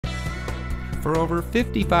For over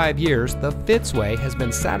 55 years, the Fitzway has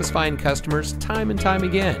been satisfying customers time and time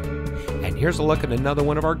again. And here's a look at another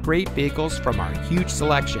one of our great vehicles from our huge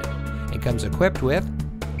selection. It comes equipped with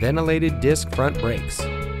ventilated disc front brakes,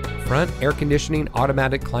 front air conditioning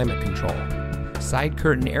automatic climate control, side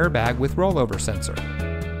curtain airbag with rollover sensor,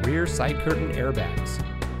 rear side curtain airbags,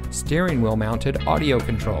 steering wheel mounted audio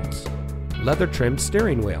controls, leather trimmed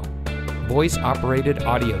steering wheel, voice operated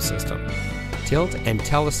audio system, tilt and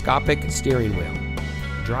telescopic steering wheel,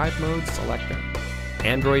 drive mode selector,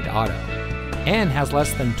 Android Auto, and has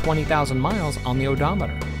less than 20,000 miles on the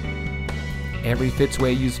odometer. Every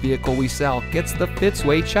Fitzway used vehicle we sell gets the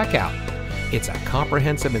Fitzway checkout. It's a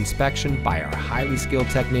comprehensive inspection by our highly skilled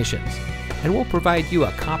technicians, and we'll provide you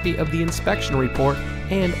a copy of the inspection report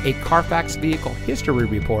and a Carfax vehicle history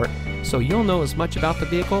report so you'll know as much about the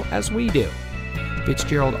vehicle as we do.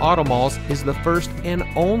 Fitzgerald Auto Malls is the first and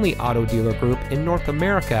only auto dealer group in North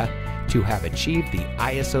America to have achieved the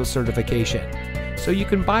ISO certification, so you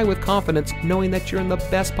can buy with confidence knowing that you're in the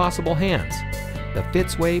best possible hands. The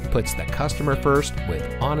Fitzway puts the customer first with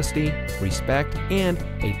honesty, respect, and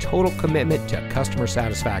a total commitment to customer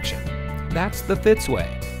satisfaction. That's the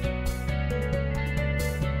Fitzway.